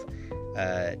of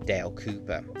Dale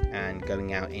Cooper, and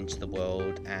going out into the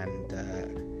world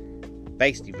and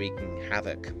basically wreaking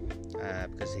havoc,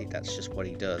 because that's just what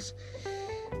he does.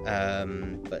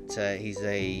 But he's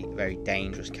a very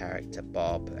dangerous character,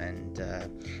 Bob, and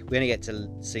we only get to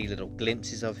see little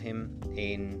glimpses of him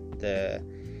in the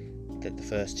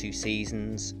first 2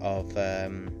 seasons of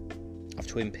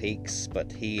Twin Peaks.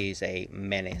 But he is a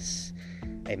menace,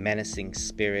 a menacing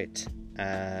spirit,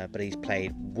 but he's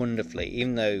played wonderfully.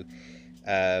 Even though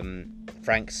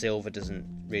Frank Silver doesn't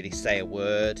really say a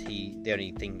word, the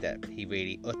only thing that he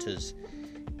really utters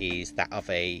is that of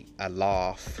a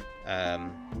laugh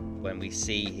when we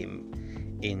see him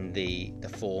in the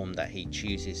form that he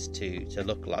chooses to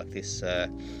look like, this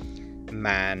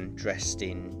man dressed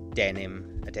in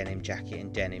denim, a denim jacket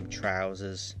and denim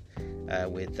trousers,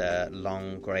 with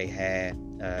long grey hair,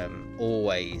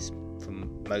 always, for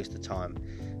most of the time,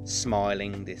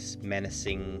 smiling this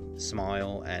menacing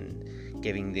smile and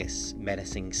giving this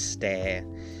menacing stare.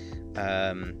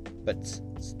 But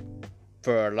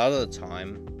for a lot of the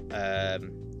time,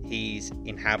 he's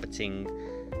inhabiting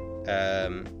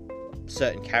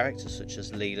certain characters such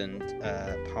as Leland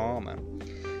Palmer.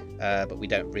 But we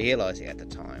don't realise it at the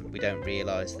time. We don't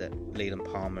realise that Leland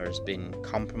Palmer has been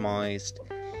compromised,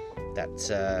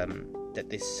 that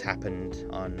this happened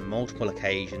on multiple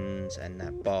occasions, and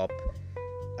that Bob,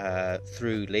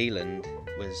 through Leland,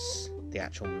 was the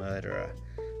actual murderer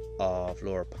of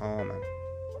Laura Palmer.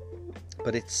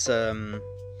 But it's such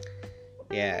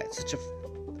a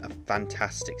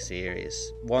fantastic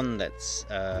series. One that's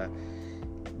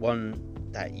one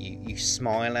that you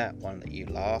smile at, one that you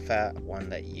laugh at, one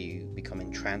that you become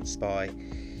entranced by.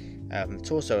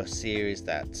 It's also a series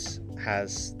that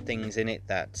has things in it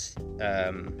that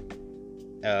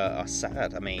are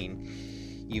sad. I mean,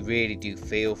 you really do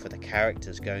feel for the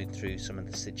characters going through some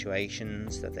of the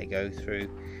situations that they go through.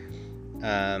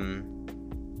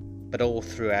 But all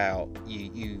throughout,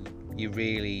 you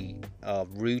really are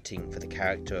rooting for the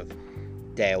character of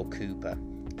Dale Cooper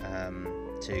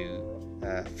to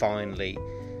finally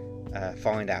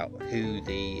find out who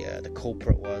the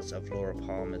culprit was of Laura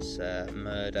Palmer's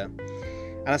murder.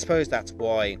 And I suppose that's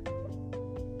why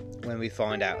when we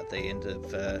find out at the end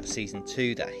of season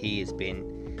 2 that he has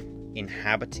been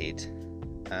inhabited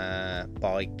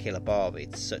by Killer Bob,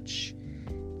 it's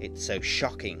so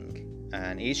shocking.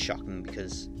 And it is shocking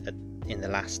because in the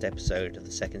last episode of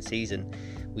the second season,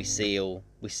 we see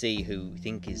who we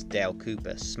think is Dale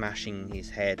Cooper smashing his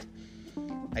head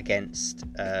against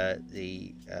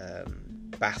the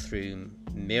bathroom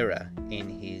mirror in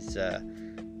his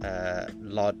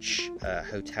lodge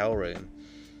hotel room,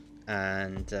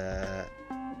 and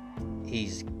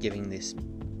he's giving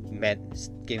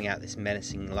out this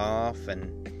menacing laugh,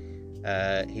 and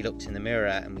he looked in the mirror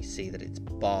and we see that it's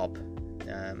Bob,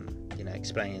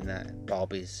 explaining that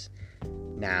Bob is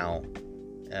now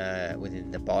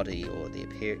within the body, or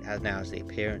has the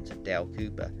appearance of Dale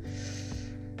Cooper.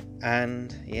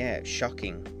 And yeah, it's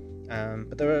shocking.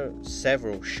 But there are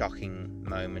several shocking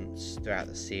moments throughout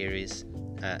the series,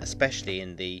 especially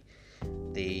in the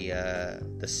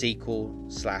sequel /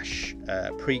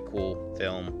 prequel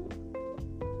film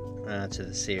to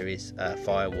the series,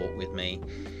 Firewalk With Me.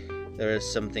 There are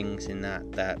some things in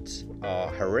that are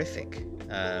horrific.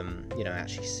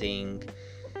 Actually seeing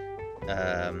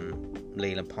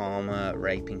Leland Palmer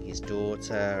raping his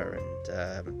daughter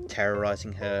and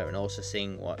terrorising her, and also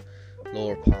seeing what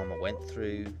Laura Palmer went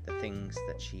through, the things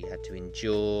that she had to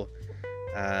endure,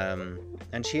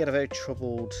 and she had a very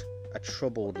troubled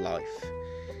life.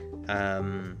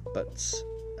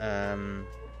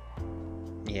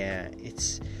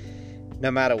 It's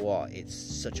no matter what, it's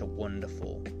such a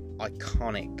wonderful,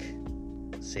 iconic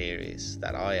series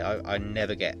that I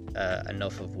never get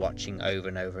enough of watching over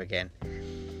and over again.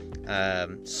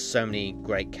 So many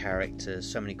great characters,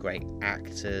 so many great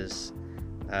actors.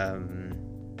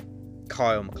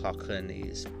 Kyle MacLachlan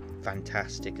is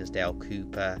fantastic as Dale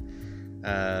Cooper.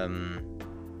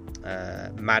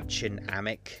 Madchen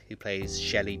Amick, who plays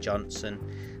Shelley Johnson,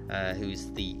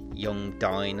 who's the young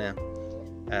diner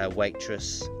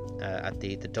waitress at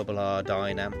the Double R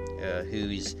diner,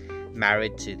 who's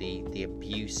married to the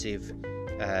abusive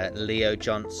Leo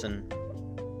Johnson,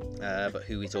 but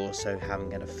who is also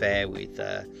having an affair with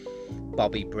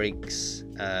Bobby Briggs.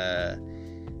 But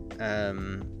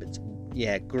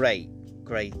yeah, great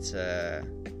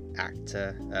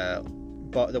actor.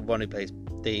 But the one who plays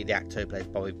the actor who plays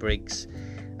Bobby Briggs,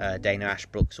 Dana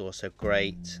Ashbrook's also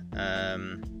great.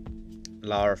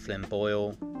 Lara Flynn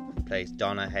Boyle, who plays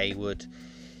Donna Haywood,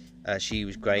 she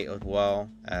was great as well.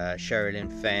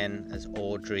 Sherilyn Fenn as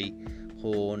Audrey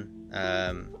Horn.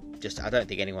 I don't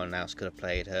think anyone else could have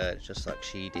played her just like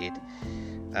she did.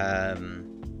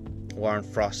 Warren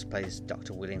Frost plays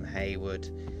Dr. William Haywood.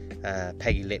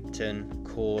 Peggy Lipton, of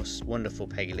course, wonderful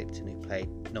Peggy Lipton, who played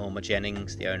Norma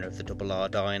Jennings, the owner of the Double R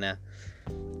Diner.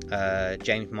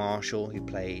 James Marshall, who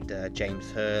played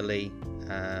James Hurley,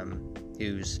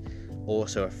 who's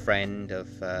also a friend of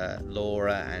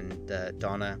Laura and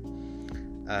Donna.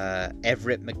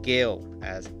 Everett McGill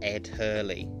as Ed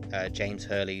Hurley, James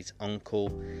Hurley's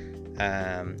uncle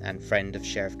and friend of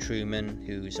Sheriff Truman,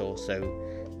 who's also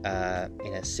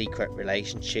in a secret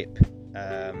relationship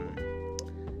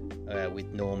with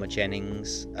Norma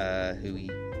Jennings, who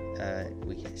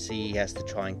we see he has to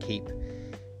try and keep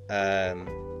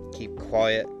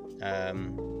quiet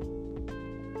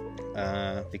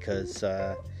because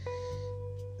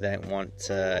they don't want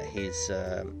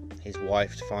his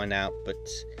wife to find out. But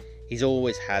he's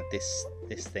always had this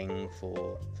this thing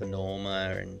for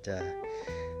Norma,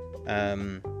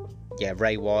 and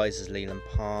Ray Wise as Leland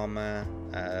Palmer.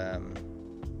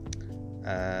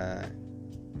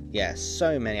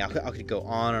 So many. I could go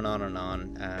on and on and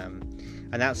on.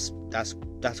 And that's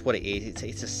what it is.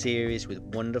 It's a series with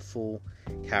wonderful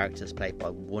characters played by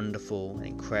wonderful and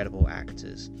incredible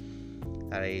actors.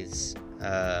 That is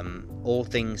all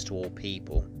things to all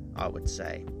people, I would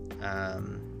say.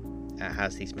 It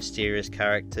has these mysterious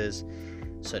characters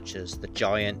such as the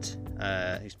Giant,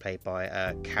 who's played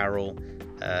by Carol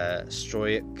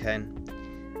Stroyken,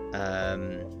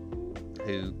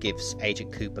 who gives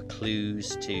Agent Cooper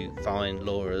clues to find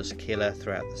Laura's killer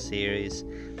throughout the series.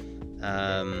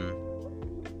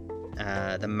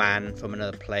 The Man from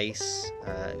Another Place,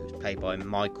 who's played by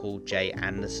Michael J.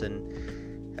 Anderson,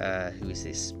 who is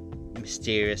this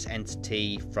mysterious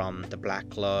entity from the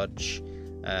Black Lodge,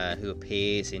 who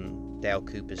appears in Dale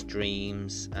Cooper's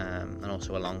dreams, and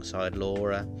also alongside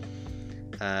Laura.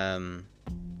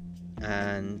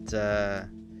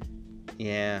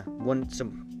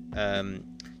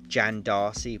 Jan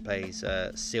Darcy plays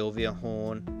Sylvia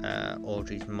Horn,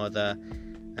 Audrey's mother,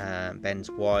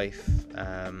 Ben's wife.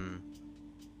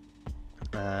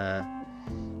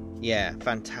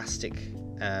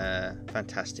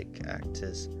 Fantastic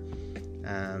actors,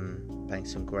 playing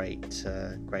some great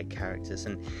characters.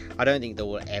 And I don't think there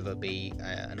will ever be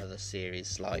another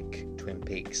series like Twin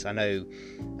Peaks. I know,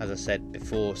 as I said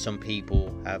before, some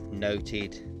people have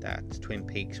noted that Twin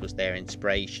Peaks was their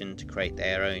inspiration to create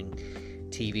their own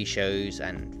TV shows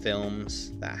and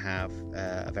films that have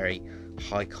a very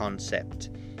high concept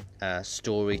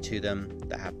story to them,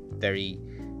 that have very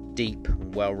deep,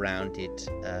 well-rounded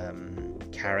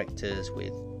characters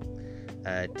with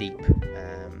deep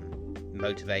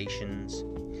motivations,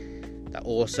 that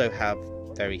also have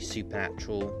very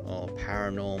supernatural or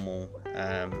paranormal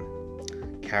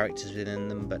characters within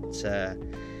them. But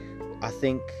I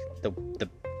think the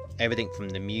everything from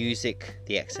the music,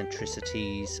 the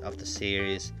eccentricities of the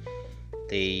series,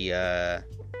 the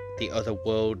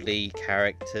otherworldly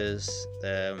characters,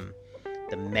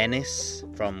 the menace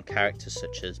from characters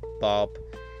such as Bob,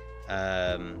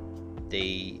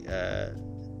 the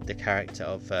character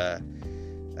of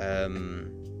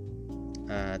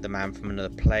the Man from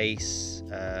Another Place,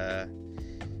 the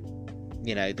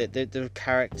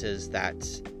characters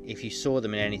that if you saw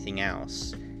them in anything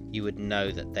else, you would know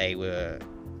that they were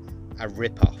a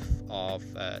rip-off of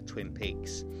Twin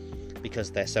Peaks,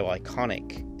 because they're so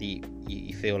iconic.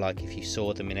 You feel like if you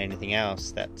saw them in anything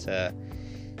else, that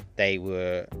they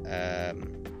were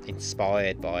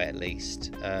inspired by, at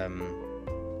least,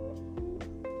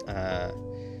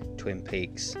 Twin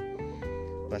Peaks.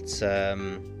 But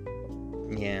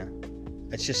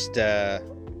it's just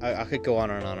I could go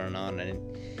on and on and on, and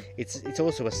it's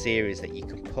also a series that you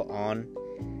can put on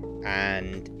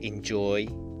and enjoy,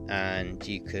 and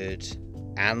you could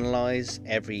analyze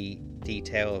every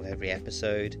detail of every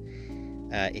episode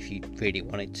if you really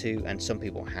wanted to, and some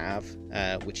people have,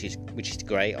 which is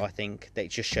great. I think that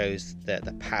it just shows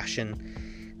the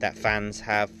passion that fans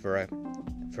have for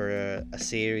a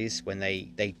series when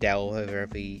they delve over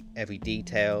every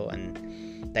detail, and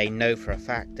they know for a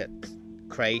fact that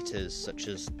creators such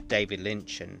as David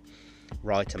Lynch and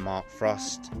writer Mark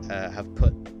Frost have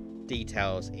put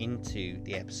details into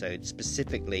the episode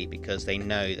specifically because they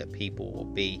know that people will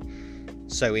be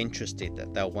so interested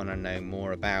that they'll want to know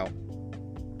more about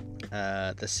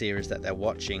the series that they're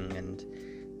watching. And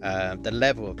the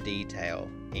level of detail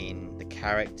in the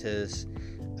characters,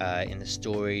 in the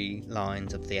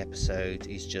storylines of the episode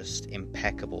is just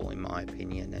impeccable, in my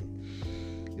opinion. And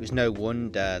it was no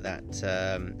wonder that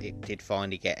it did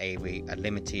finally get a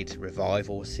limited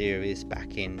revival series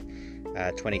back in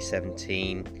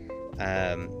 2017,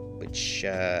 which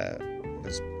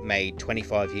was made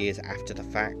 25 years after the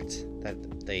fact that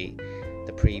the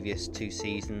previous 2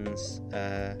 seasons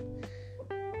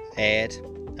aired.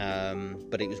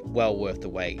 But it was well worth the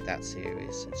wait, that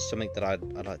series. It's something that I'd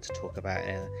like to talk about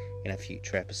in a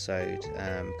future episode,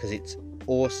 because it's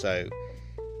also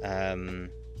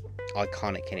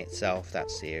iconic in itself. That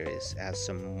series has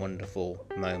some wonderful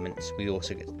moments. We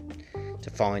also get to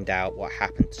find out what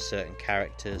happened to certain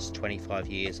characters 25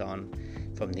 years on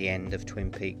from the end of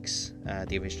Twin Peaks,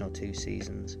 the original 2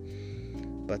 seasons.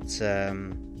 But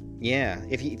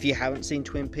if you haven't seen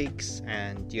Twin Peaks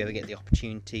and you ever get the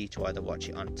opportunity to either watch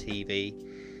it on TV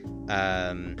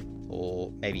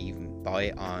or maybe even buy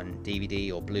it on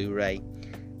DVD or Blu-ray,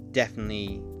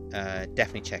 definitely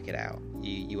check it out.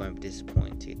 You won't be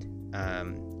disappointed.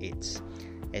 It's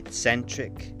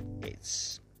eccentric,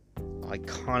 it's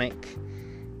iconic,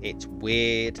 it's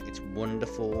weird, it's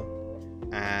wonderful,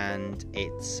 and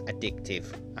it's addictive.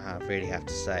 I really have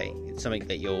to say, it's something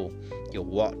that you'll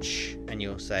watch and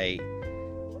you'll say,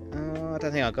 "Oh, I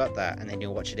don't think I got that," and then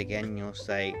you'll watch it again and you'll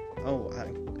say, "Oh,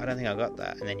 I don't think I got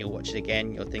that," and then you'll watch it again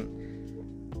and you'll think,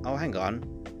 "Oh, hang on,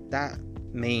 that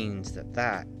means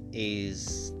that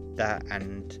is that,"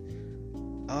 and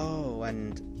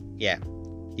yeah,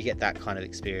 you get that kind of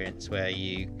experience where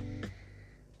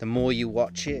the more you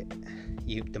watch it,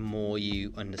 the more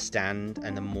you understand,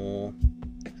 and the more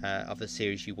of the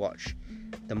series you watch,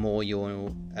 the more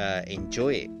you'll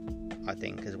enjoy it, I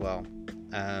think, as well.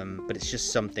 But it's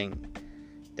just something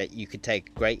that you could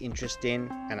take great interest in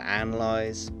and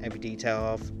analyse every detail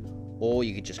of, or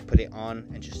you could just put it on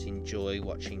and just enjoy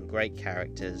watching great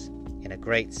characters in a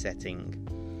great setting,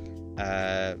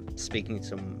 speaking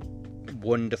some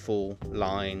wonderful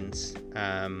lines,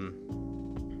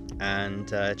 and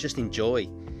just enjoy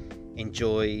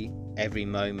every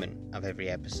moment of every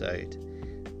episode,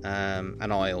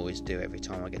 and I always do every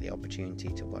time I get the opportunity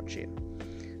to watch it.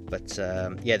 But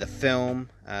the film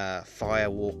Fire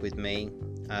Walk With Me,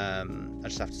 I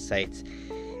just have to say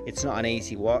it's not an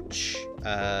easy watch,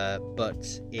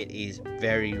 but it is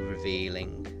very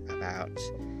revealing about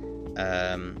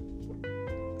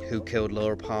who killed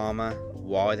Laura Palmer,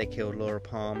 why they killed Laura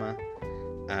Palmer,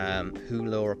 who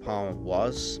Laura Palmer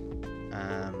was,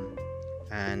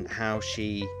 and how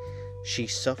she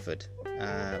suffered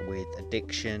with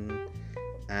addiction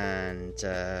and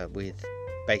with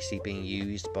basically being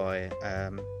used by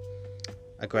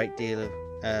a great deal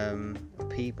of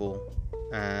people,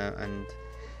 and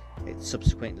it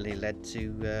subsequently led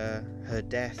to her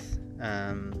death.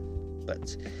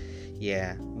 But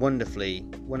yeah, wonderfully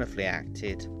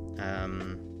acted.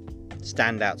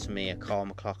 Stand out to me are Carl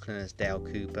McLachlan as Dale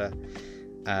Cooper,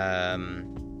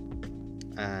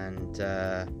 and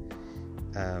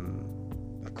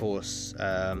of course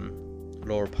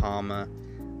Laura Palmer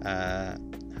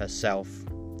herself,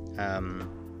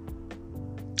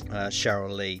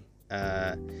 Cheryl Lee,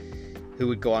 who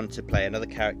would go on to play another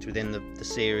character within the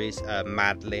series,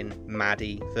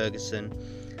 Maddie Ferguson,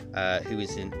 who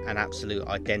is an absolute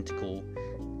identical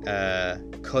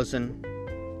cousin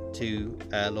to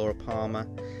Laura Palmer,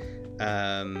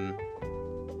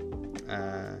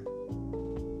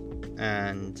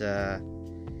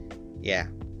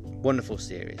 wonderful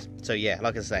series. So yeah,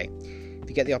 like I say, if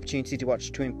you get the opportunity to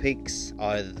watch Twin Peaks,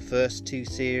 either the first two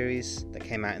series that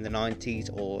came out in the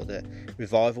 90s or the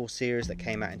revival series that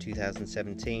came out in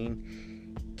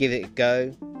 2017, give it a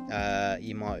go.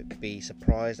 You might be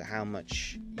surprised at how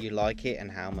much you like it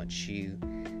and how much you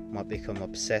might become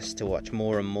obsessed to watch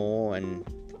more and more, and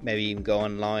maybe even go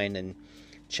online and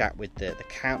chat with the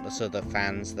countless other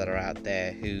fans that are out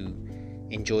there who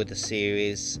enjoy the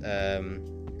series,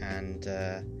 and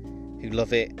who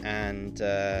love it, and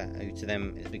who to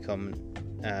them has become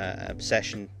an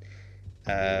obsession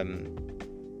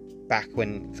back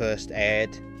when it first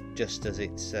aired, just as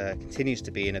it continues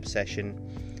to be an obsession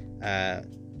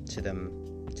to them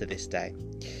to this day.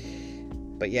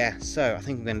 But yeah, so I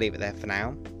think I'm going to leave it there for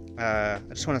now. I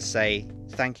just want to say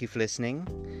thank you for listening.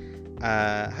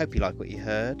 Hope you like what you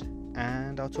heard,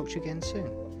 and I'll talk to you again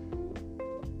soon.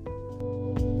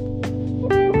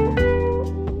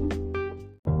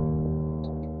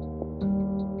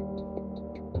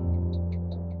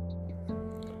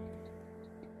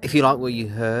 If you like what you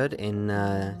heard in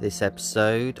this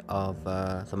episode of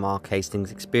the Mark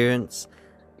Hastings Experience,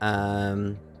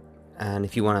 and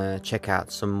if you want to check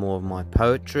out some more of my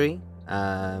poetry,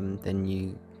 then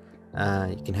you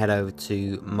can head over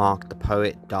to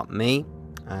markthepoet.me,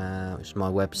 which is my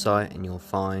website, and you'll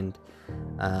find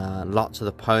lots of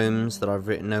the poems that I've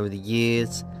written over the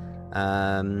years.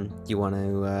 You want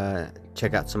to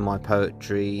check out some of my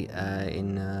poetry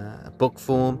in book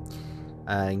form,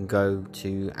 you can go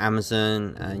to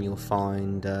Amazon and you'll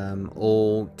find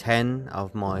all 10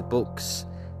 of my books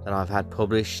that I've had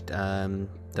published.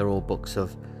 They're all books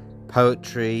of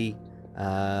poetry,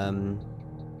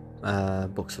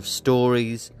 books of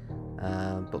stories,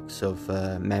 books of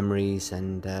memories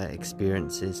and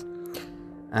experiences,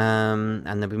 and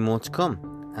there'll be more to come.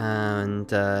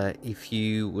 And if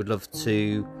you would love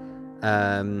to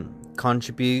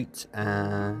contribute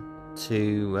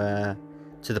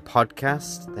to the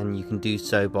podcast, then you can do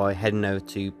so by heading over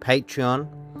to Patreon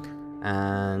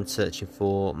and searching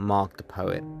for Mark the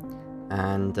Poet,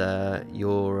 and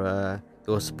your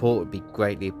support would be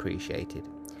greatly appreciated.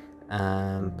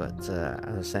 But as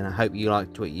I was saying, I hope you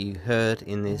liked what you heard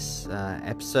in this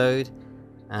episode,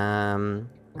 and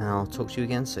I'll talk to you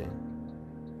again soon.